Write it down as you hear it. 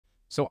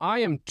So I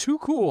am too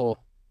cool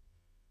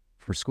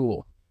for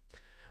school.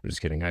 I'm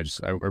just kidding. I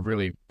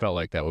really felt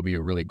like that would be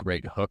a really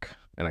great hook,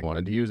 and I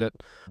wanted to use it.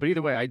 But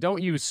either way, I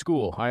don't use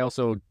Skool. I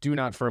also do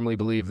not firmly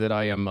believe that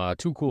I am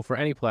too cool for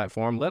any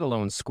platform, let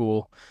alone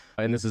Skool.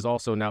 And this is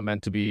also not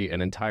meant to be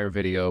an entire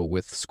video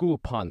with Skool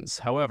puns.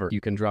 However,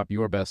 you can drop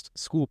your best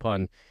Skool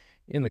pun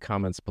in the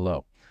comments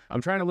below.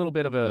 I'm trying a little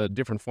bit of a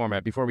different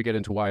format before we get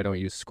into why I don't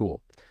use Skool.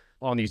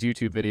 On these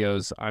YouTube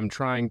videos, I'm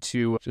trying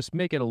to just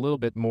make it a little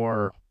bit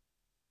more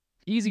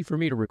easy for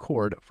me to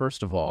record,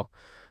 first of all.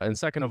 And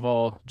second of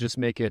all, just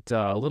make it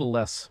a little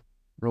less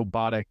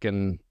robotic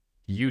and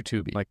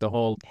YouTube, like the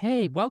whole,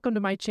 hey, welcome to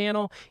my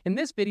channel. In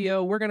this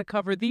video, we're going to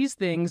cover these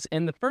things,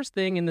 and the first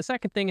thing, and the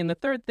second thing, and the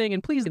third thing,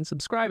 and please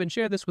subscribe and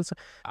share this with...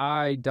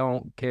 I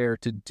don't care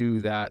to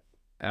do that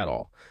at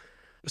all.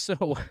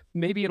 So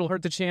maybe it'll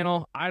hurt the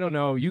channel. I don't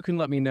know. You can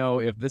let me know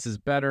if this is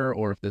better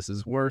or if this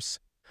is worse.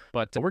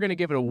 But we're going to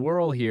give it a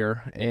whirl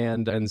here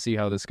and see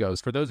how this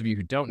goes. For those of you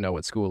who don't know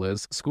what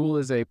Skool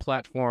is a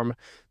platform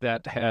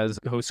that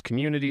hosts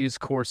communities,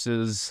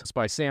 courses. It's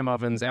by Sam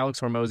Ovens. Alex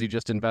Hormozy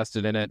just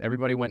invested in it.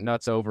 Everybody went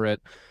nuts over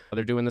it.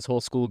 They're doing this whole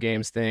Skool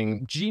Games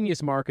thing.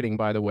 Genius marketing,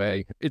 by the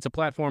way. It's a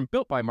platform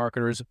built by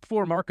marketers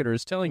for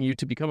marketers, telling you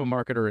to become a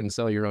marketer and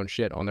sell your own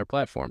shit on their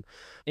platform.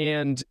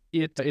 And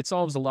it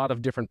solves a lot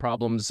of different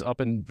problems.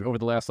 Over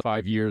the last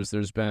 5 years,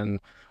 there's been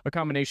a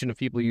combination of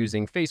people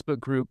using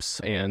Facebook groups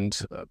and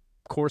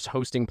course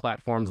hosting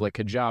platforms like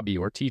Kajabi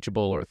or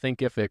Teachable or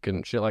Thinkific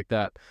and shit like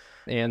that.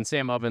 And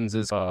Sam Ovens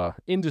is a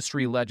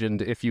industry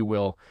legend, if you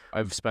will.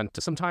 I've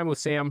spent some time with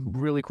Sam.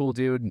 Really cool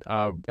dude.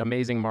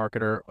 Amazing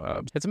marketer.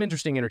 Had some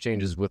interesting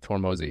interchanges with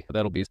Hormozy.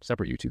 That'll be a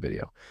separate YouTube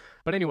video.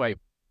 But anyway,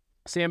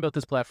 Sam built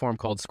this platform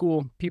called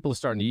Skool. People are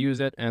starting to use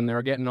it, and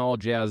they're getting all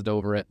jazzed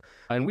over it.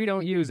 And we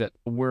don't use it.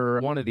 We're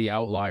one of the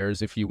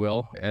outliers, if you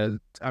will. As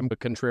I'm a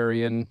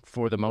contrarian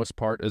for the most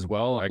part as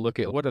well. I look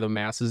at what are the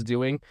masses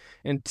doing,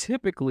 and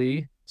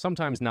typically,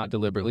 sometimes not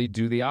deliberately,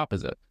 do the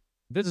opposite.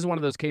 This is one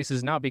of those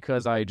cases not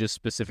because I just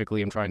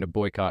specifically am trying to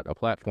boycott a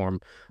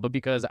platform, but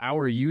because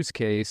our use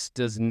case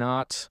does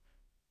not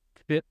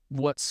fit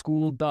what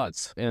Skool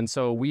does. And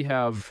so we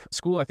have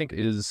Skool, I think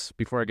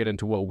before I get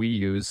into what we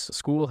use,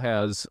 Skool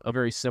has a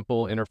very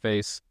simple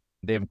interface.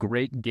 They have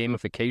great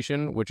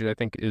gamification, which I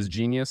think is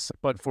genius.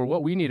 But for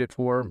what we need it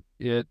for,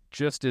 it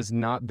just is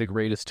not the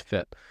greatest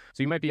fit.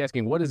 So you might be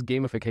asking, what is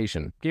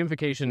gamification?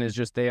 Gamification is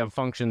just they have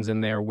functions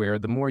in there where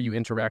the more you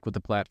interact with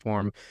the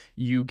platform,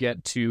 you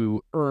get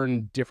to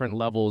earn different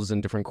levels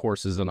and different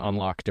courses and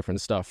unlock different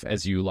stuff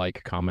as you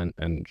like, comment,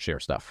 and share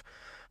stuff.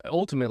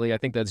 Ultimately, I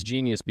think that's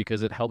genius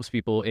because it helps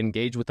people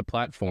engage with the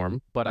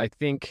platform. But I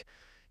think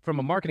from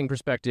a marketing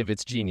perspective,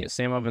 it's genius.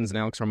 Sam Ovens and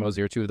Alex Hormozy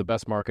are two of the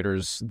best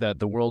marketers that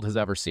the world has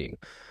ever seen.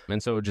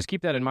 And so just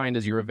keep that in mind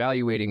as you're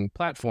evaluating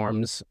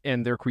platforms,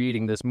 and they're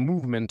creating this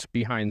movement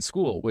behind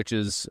Skool, which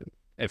is,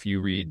 if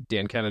you read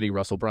Dan Kennedy,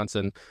 Russell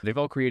Brunson, they've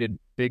all created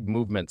big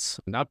movements,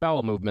 not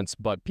bowel movements,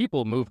 but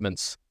people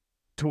movements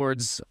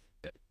towards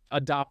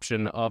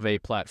adoption of a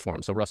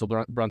platform. So Russell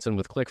Brunson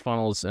with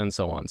ClickFunnels and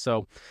so on.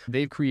 So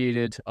they've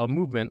created a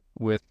movement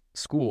with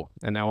Skool,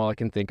 and now all I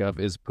can think of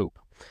is poop.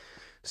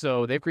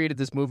 So they've created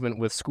this movement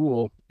with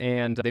Skool,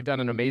 and they've done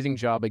an amazing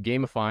job at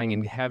gamifying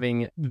and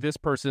having this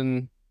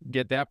person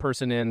get that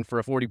person in for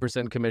a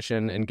 40%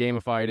 commission and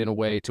gamify it in a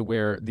way to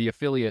where the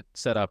affiliate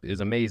setup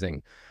is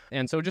amazing.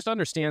 And so just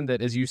understand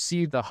that as you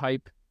see the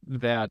hype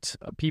that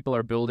people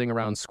are building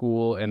around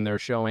Skool, and they're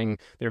showing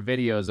their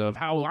videos of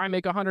how I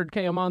make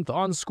 100K a month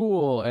on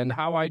Skool and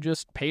how I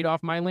just paid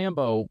off my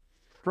Lambo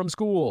from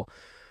Skool.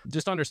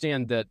 Just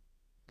understand that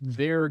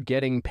they're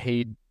getting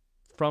paid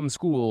from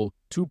Skool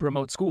to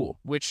promote Skool,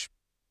 which,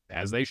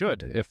 as they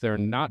should. If they're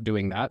not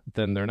doing that,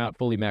 then they're not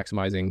fully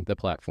maximizing the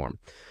platform.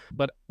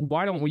 But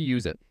why don't we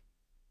use it?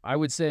 I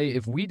would say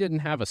if we didn't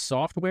have a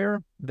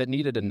software that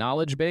needed a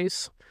knowledge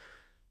base,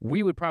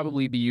 we would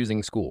probably be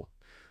using Skool.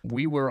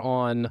 We were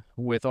on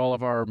with all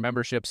of our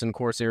memberships and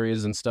course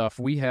areas and stuff.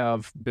 We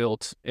have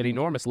built an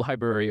enormous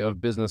library of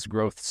business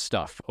growth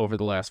stuff over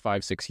the last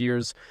 5-6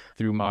 years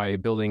through my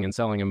building and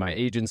selling of my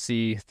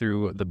agency,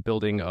 through the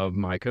building of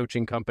my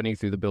coaching company,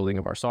 through the building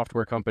of our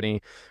software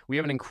company. We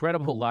have an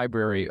incredible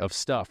library of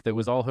stuff that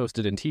was all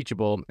hosted in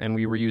Teachable, and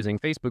we were using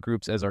Facebook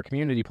groups as our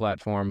community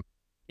platform.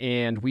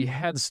 And we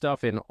had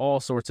stuff in all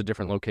sorts of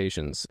different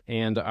locations.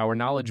 And our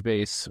knowledge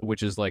base,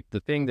 which is like the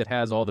thing that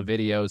has all the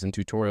videos and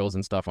tutorials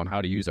and stuff on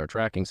how to use our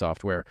tracking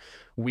software,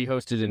 we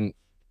hosted in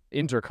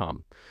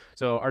Intercom.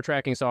 So our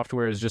tracking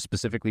software is just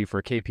specifically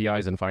for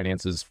KPIs and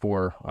finances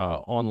for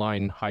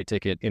online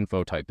high-ticket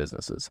info type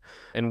businesses.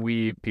 And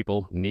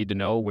people need to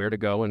know where to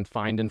go and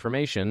find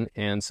information.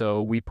 And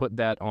so we put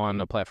that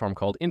on a platform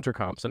called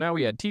Intercom. So now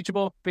we had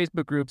Teachable,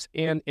 Facebook groups,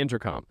 and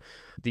Intercom.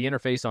 The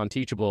interface on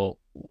Teachable,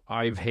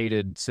 I've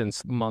hated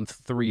since month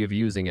 3 of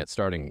using it,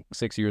 starting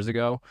 6 years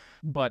ago.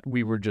 But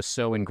we were just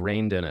so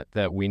ingrained in it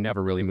that we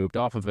never really moved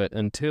off of it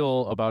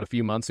until about a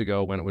few months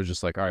ago when it was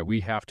just like, all right,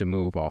 we have to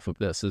move off of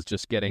this. It's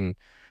just getting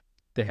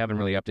they haven't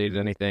really updated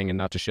anything, and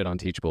not to shit on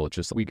Teachable. It's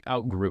just we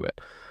outgrew it.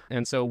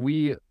 And so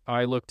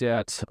I looked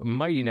at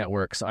Mighty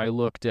Networks, I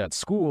looked at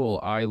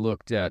Skool, I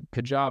looked at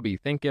Kajabi,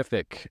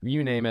 Thinkific,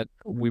 you name it.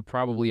 We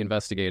probably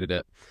investigated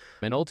it.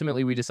 And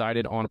ultimately we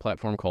decided on a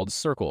platform called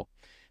Skool.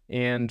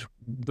 And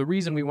the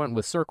reason we went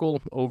with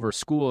Skool over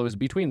Skool, it was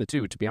between the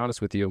two, to be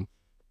honest with you,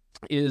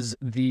 is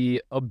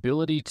the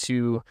ability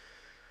to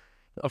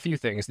a few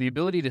things. The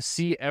ability to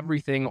see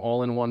everything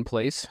all in one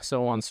place.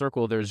 So on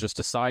Skool, there's just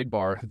a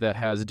sidebar that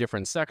has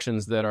different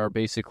sections that are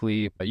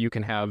basically, you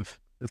can have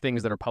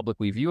things that are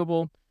publicly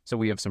viewable. So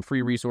we have some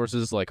free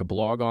resources like a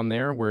blog on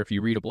there, where if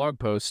you read a blog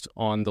post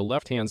on the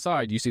left-hand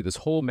side, you see this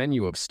whole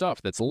menu of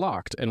stuff that's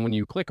locked. And when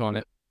you click on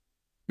it,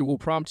 it will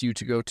prompt you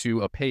to go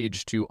to a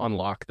page to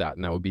unlock that,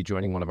 and that would be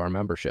joining one of our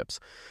memberships.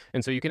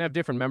 And so you can have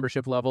different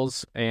membership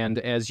levels, and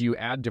as you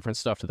add different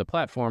stuff to the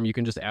platform, you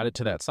can just add it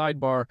to that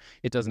sidebar.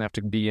 It doesn't have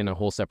to be in a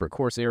whole separate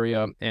course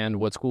area.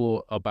 And what's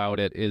cool about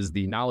it is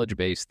the knowledge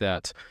base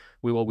that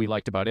what we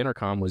liked about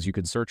Intercom was you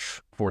could search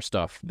for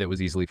stuff that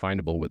was easily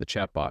findable with a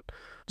chatbot.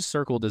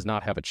 Skool does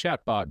not have a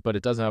chatbot, but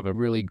it does have a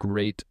really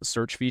great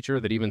search feature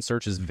that even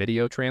searches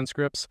video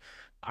transcripts.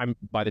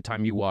 By the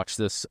time you watch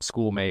this,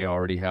 Skool may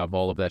already have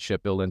all of that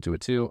shit built into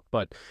it too.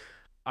 But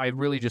I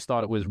really just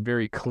thought it was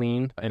very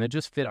clean, and it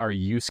just fit our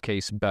use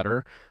case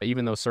better.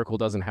 Even though Skool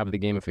doesn't have the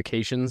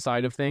gamification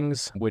side of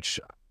things, which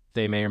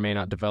they may or may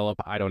not develop,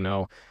 I don't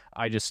know.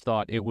 I just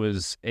thought it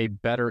was a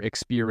better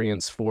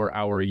experience for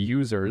our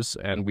users,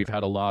 and we've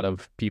had a lot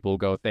of people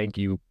go, thank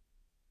you,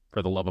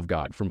 for the love of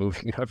God, for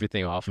moving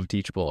everything off of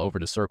Teachable over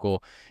to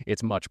Skool.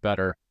 It's much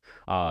better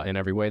in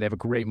every way. They have a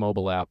great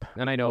mobile app.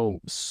 And I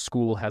know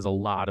Skool has a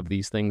lot of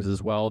these things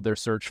as well. Their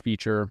search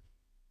feature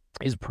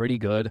is pretty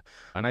good.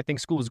 And I think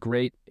Skool is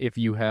great if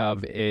you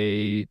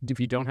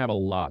don't have a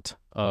lot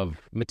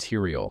of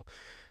material.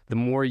 The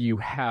more you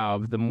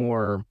have, the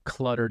more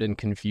cluttered and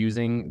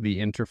confusing the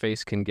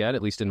interface can get,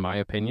 at least in my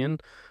opinion.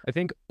 I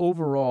think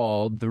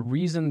overall, the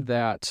reason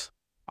that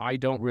I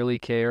don't really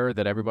care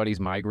that everybody's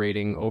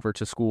migrating over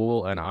to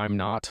Skool and I'm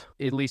not,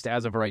 at least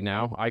as of right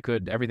now.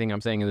 Everything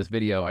I'm saying in this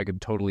video, I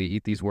could totally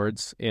eat these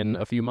words in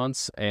a few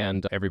months,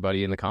 and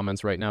everybody in the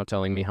comments right now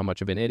telling me how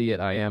much of an idiot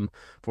I am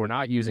for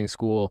not using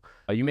Skool,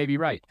 you may be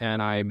right,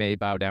 and I may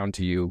bow down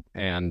to you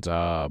and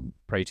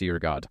pray to your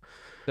God.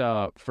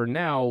 For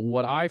now,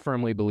 what I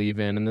firmly believe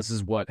in, and this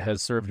is what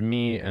has served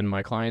me and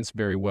my clients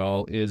very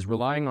well, is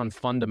relying on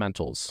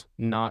fundamentals,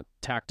 not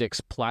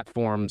tactics,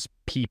 platforms,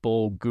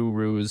 people,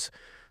 gurus,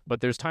 but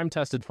there's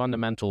time-tested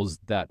fundamentals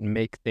that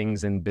make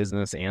things in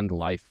business and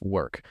life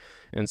work.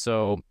 And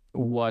so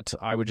what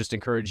I would just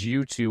encourage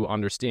you to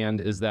understand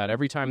is that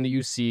every time that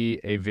you see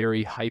a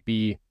very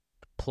hypey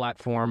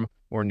platform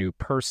or new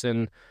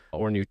person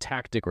or new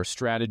tactic or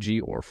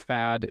strategy or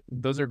fad,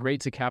 those are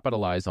great to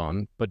capitalize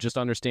on, but just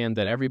understand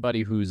that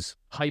everybody who's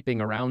hyping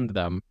around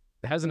them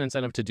has an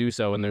incentive to do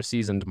so, and they're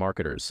seasoned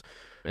marketers.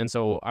 And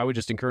so I would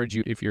just encourage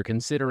you, if you're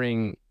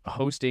considering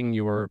hosting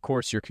your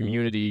course, your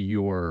community,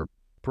 your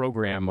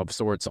program of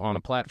sorts on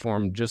a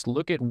platform, just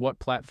look at what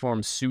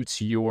platform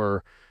suits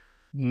your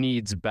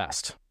needs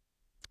best.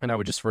 And I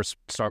would just first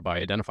start by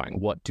identifying,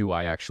 what do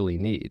I actually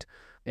need?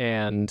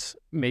 And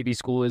maybe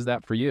Skool is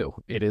that for you.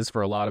 It is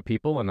for a lot of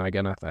people. And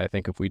again, I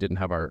think if we didn't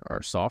have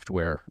our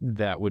software,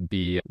 that would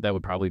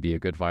probably be a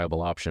good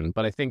viable option.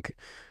 But I think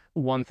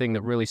one thing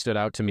that really stood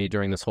out to me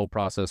during this whole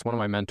process, one of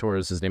my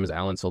mentors, his name is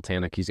Alan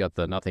Sultanic. He's got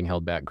the Nothing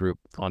Held Back group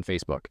on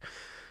Facebook.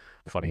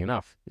 Funny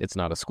enough, it's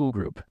not a school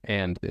group,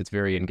 and it's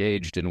very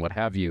engaged and what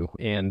have you.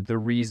 And the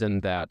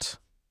reason that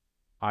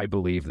I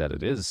believe that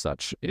it is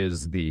such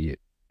is the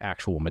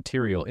actual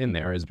material in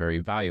there is very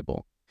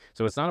valuable.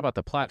 So it's not about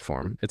the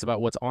platform, it's about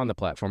what's on the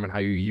platform and how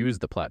you use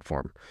the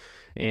platform.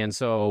 And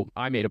so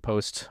I made a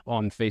post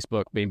on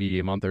Facebook maybe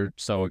a month or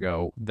so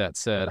ago that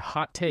said,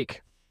 hot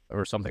take,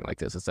 or something like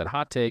this. It said,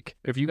 hot take,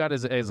 if you got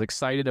as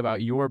excited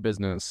about your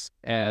business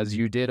as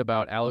you did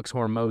about Alex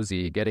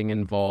Hormozy getting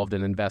involved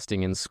and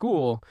investing in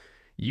Skool,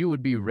 you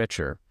would be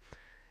richer.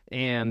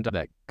 And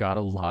that got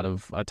a lot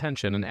of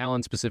attention. And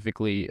Alan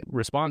specifically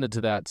responded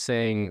to that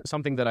saying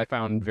something that I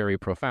found very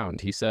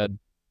profound. He said,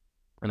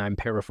 and I'm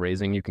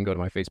paraphrasing, you can go to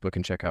my Facebook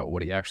and check out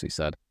what he actually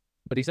said.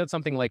 But he said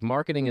something like,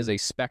 marketing is a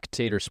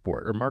spectator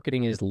sport, or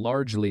marketing is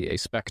largely a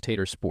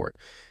spectator sport,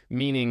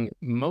 meaning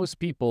most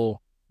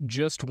people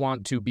just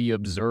want to be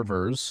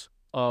observers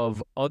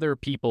of other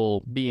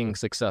people being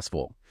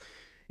successful.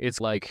 It's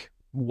like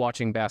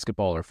watching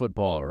basketball or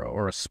football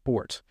or a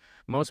sport.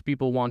 Most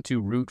people want to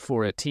root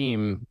for a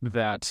team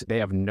that they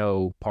have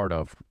no part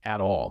of at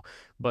all,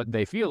 but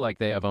they feel like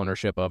they have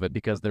ownership of it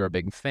because they're a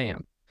big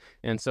fan.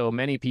 And so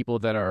many people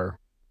that are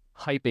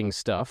hyping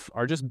stuff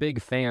are just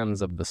big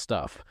fans of the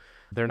stuff.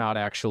 They're not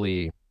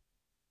actually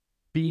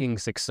being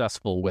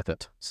successful with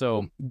it.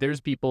 So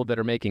there's people that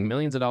are making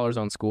millions of dollars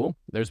on Skool.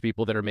 There's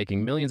people that are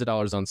making millions of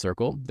dollars on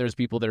Circle. There's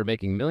people that are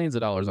making millions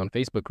of dollars on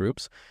Facebook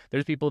groups.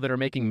 There's people that are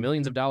making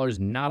millions of dollars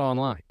not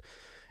online.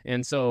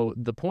 And so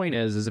the point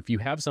is if you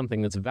have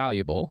something that's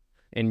valuable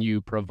and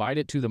you provide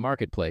it to the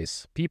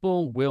marketplace,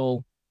 people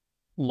will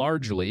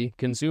largely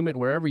consume it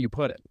wherever you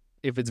put it,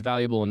 if it's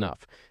valuable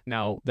enough.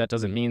 Now, that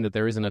doesn't mean that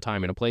there isn't a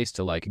time and a place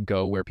to like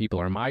go where people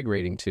are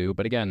migrating to.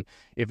 But again,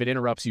 if it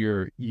interrupts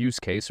your use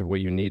case or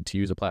what you need to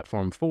use a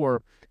platform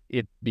for,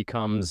 it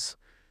becomes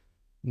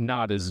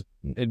more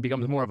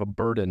of a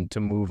burden to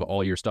move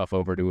all your stuff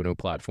over to a new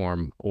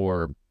platform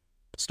or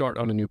start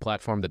on a new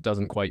platform that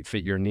doesn't quite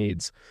fit your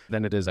needs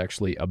than it is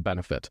actually a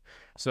benefit.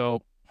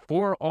 So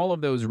for all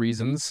of those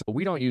reasons,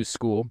 we don't use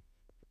Skool.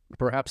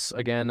 Perhaps,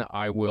 again,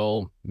 I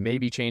will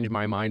maybe change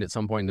my mind at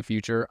some point in the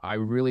future. I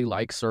really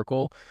like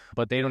Circle,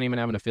 but they don't even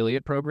have an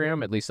affiliate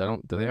program. At least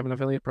do they have an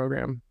affiliate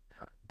program?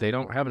 They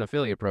don't have an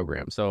affiliate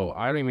program. So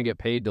I don't even get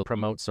paid to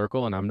promote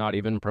Circle, and I'm not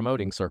even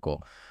promoting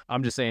Circle.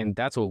 I'm just saying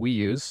that's what we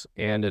use,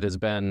 and it has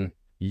been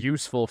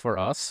useful for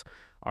us.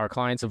 Our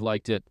clients have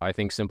liked it, I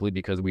think, simply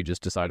because we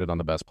just decided on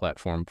the best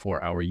platform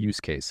for our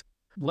use case.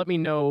 Let me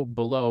know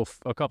below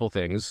a couple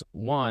things.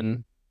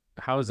 One,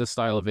 how is this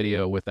style of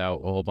video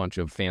without a whole bunch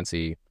of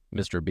fancy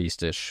Mr.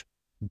 Beast-ish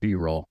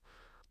B-roll?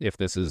 If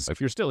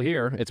you're still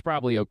here, it's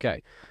probably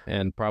okay.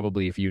 And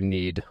probably if you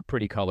need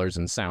pretty colors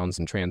and sounds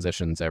and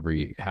transitions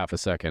every half a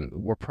second,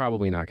 we're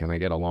probably not going to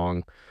get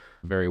along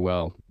very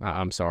well.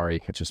 I'm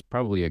sorry. It's just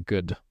probably a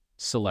good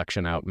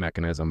selection out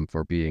mechanism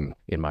for being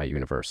in my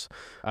universe.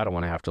 I don't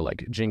want to have to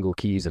like jingle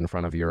keys in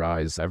front of your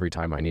eyes every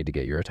time I need to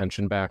get your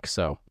attention back.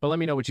 But let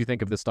me know what you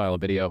think of this style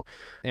of video.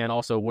 And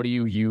also, what do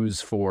you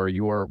use for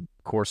your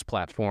course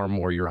platform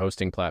or your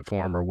hosting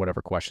platform or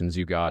whatever questions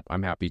you got?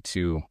 I'm happy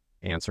to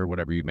answer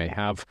whatever you may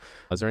have.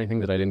 Is there anything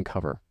that I didn't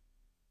cover?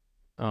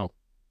 Oh,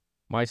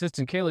 my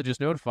assistant Kayla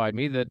just notified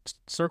me that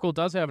Circle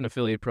does have an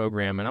affiliate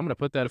program, and I'm going to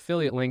put that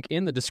affiliate link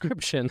in the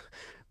description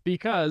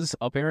because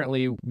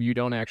apparently you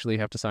don't actually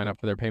have to sign up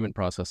for their payment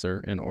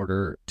processor in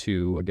order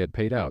to get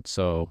paid out.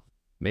 So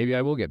maybe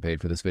I will get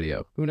paid for this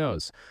video. Who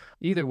knows?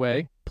 Either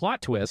way,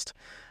 plot twist.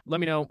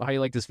 Let me know how you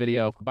like this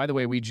video. By the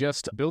way, we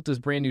just built this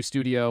brand new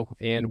studio,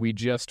 and we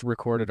just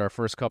recorded our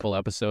first couple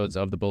episodes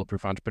of the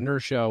Bulletproof Entrepreneur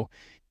Show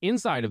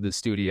inside of the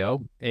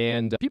studio,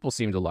 and people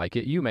seem to like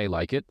it. You may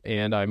like it,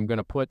 and I'm going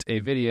to put a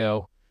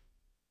video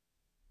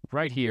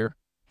right here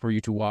for you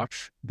to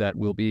watch that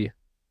will be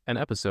an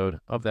episode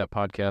of that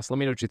podcast. Let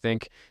me know what you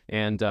think,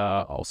 and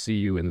I'll see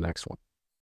you in the next one.